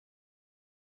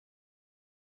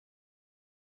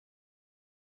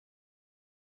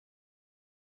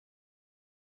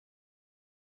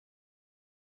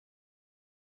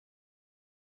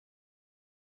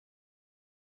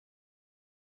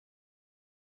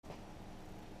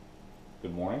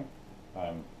Good morning.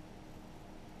 I'm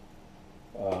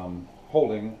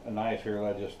holding a knife here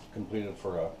that I just completed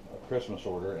for a Christmas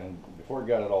order, and before I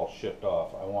got it all shipped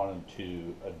off, I wanted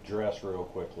to address real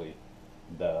quickly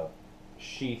the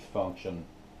sheath function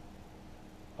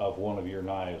of one of your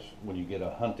knives when you get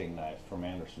a hunting knife from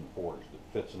Andersen Forge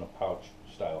that fits in a pouch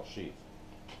style sheath.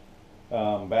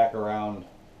 Back around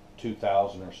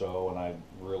 2000 or so, when I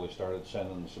really started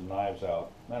sending some knives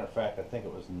out. Matter of fact, I think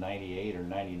it was 98 or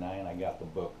 99, I got the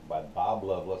book by Bob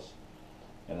Lovelace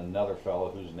and another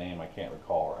fellow whose name I can't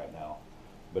recall right now,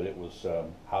 but it was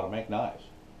how to make knives.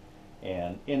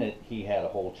 And in it, he had a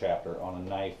whole chapter on a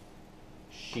knife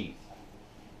sheath.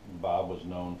 Bob was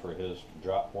known for his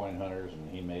drop point hunters,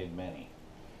 and he made many.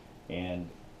 And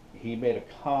he made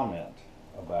a comment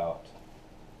about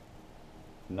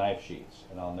knife sheaths,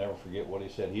 and I'll never forget what he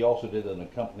said. He also did an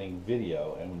accompanying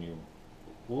video, and when you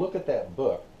look at that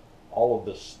book, all of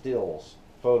the stills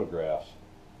photographs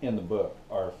in the book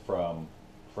are from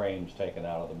frames taken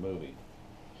out of the movie.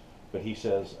 But he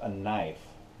says a knife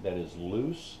that is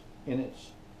loose in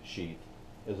its sheath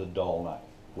is a dull knife,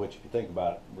 which if you think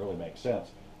about it really makes sense,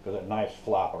 because that knife's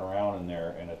flopping around in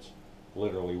there and it's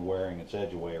literally wearing its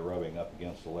edge away, rubbing up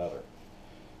against the leather.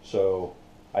 So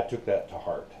I took that to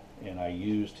heart, and I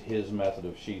used his method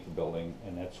of sheath building,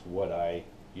 and that's what I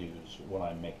use when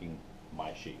I'm making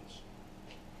my sheaths.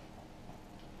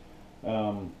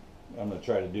 I'm going to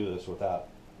try to do this without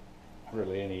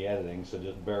really any editing, so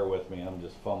just bear with me. I'm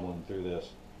just fumbling through this.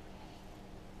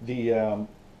 The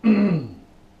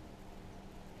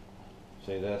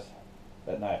see this?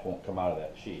 That knife won't come out of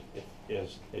that sheath.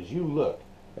 As you look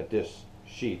at this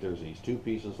sheath, there's these two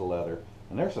pieces of leather,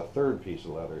 and there's a third piece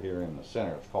of leather here in the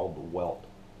center. It's called the welt.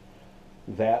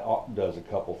 That does a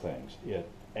couple things. It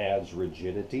adds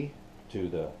rigidity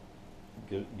to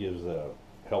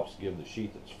helps give the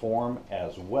sheath its form,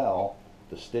 as well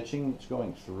the stitching that's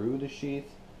going through the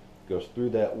sheath goes through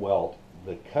that welt.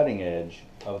 The cutting edge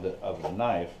of the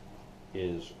knife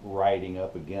is riding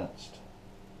up against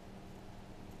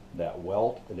that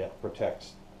welt, and that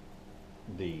protects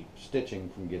the stitching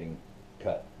from getting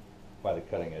cut by the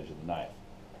cutting edge of the knife.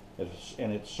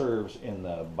 And it serves, in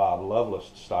the Bob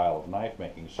Lovelace style of knife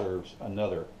making, serves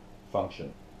another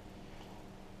function.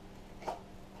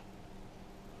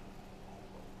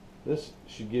 This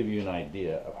should give you an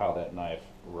idea of how that knife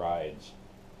rides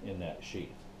in that sheath.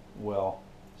 Well,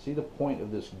 see the point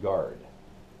of this guard?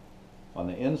 On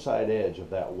the inside edge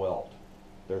of that welt,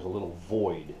 there's a little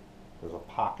void. There's a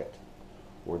pocket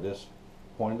where this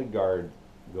point of the guard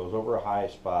goes over a high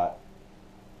spot.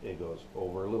 It goes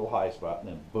over a little high spot, and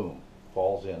then boom,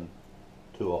 falls in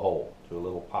to a hole, to a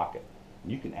little pocket.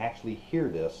 You can actually hear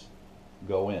this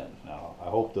go in. Now, I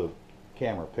hope the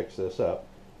camera picks this up,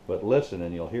 but listen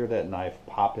and you'll hear that knife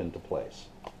pop into place.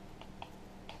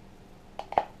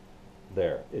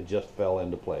 There, it just fell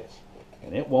into place,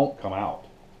 and it won't come out.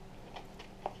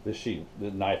 This sheath, the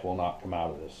knife will not come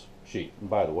out of this sheath. And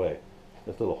by the way,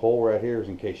 this little hole right here is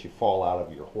in case you fall out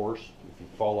of your horse. If you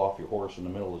fall off your horse in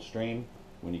the middle of the stream,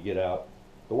 when you get out,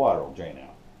 the water will drain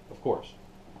out, of course.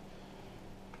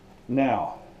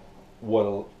 Now,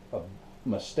 what a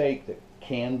mistake that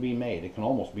can be made, it can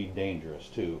almost be dangerous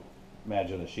too.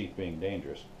 Imagine a sheath being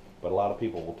dangerous. But a lot of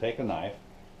people will take a knife,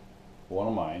 one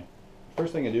of mine,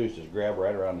 first thing I do is just grab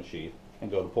right around the sheath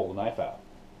and go to pull the knife out.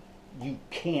 You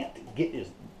can't get,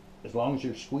 as long as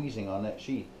you're squeezing on that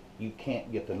sheath, you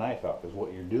can't get the knife out, because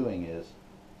what you're doing is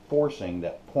forcing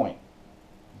that point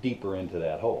deeper into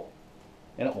that hole,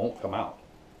 and it won't come out.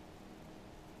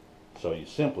 So you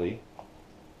simply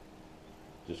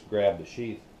just grab the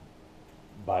sheath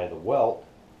by the welt,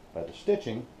 by the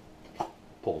stitching,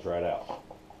 pulls right out.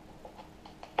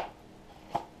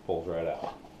 Pulls right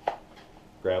out.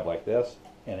 Grab like this,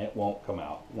 and it won't come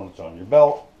out. When it's on your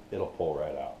belt, it'll pull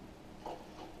right out.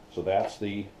 So that's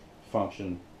the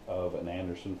function of an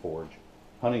Andersen Forge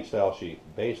hunting style sheath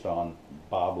based on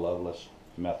Bob Lovelace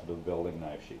method of building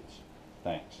knife sheaths.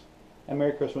 Thanks. And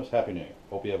Merry Christmas, Happy New Year.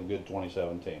 Hope you have a good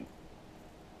 2017.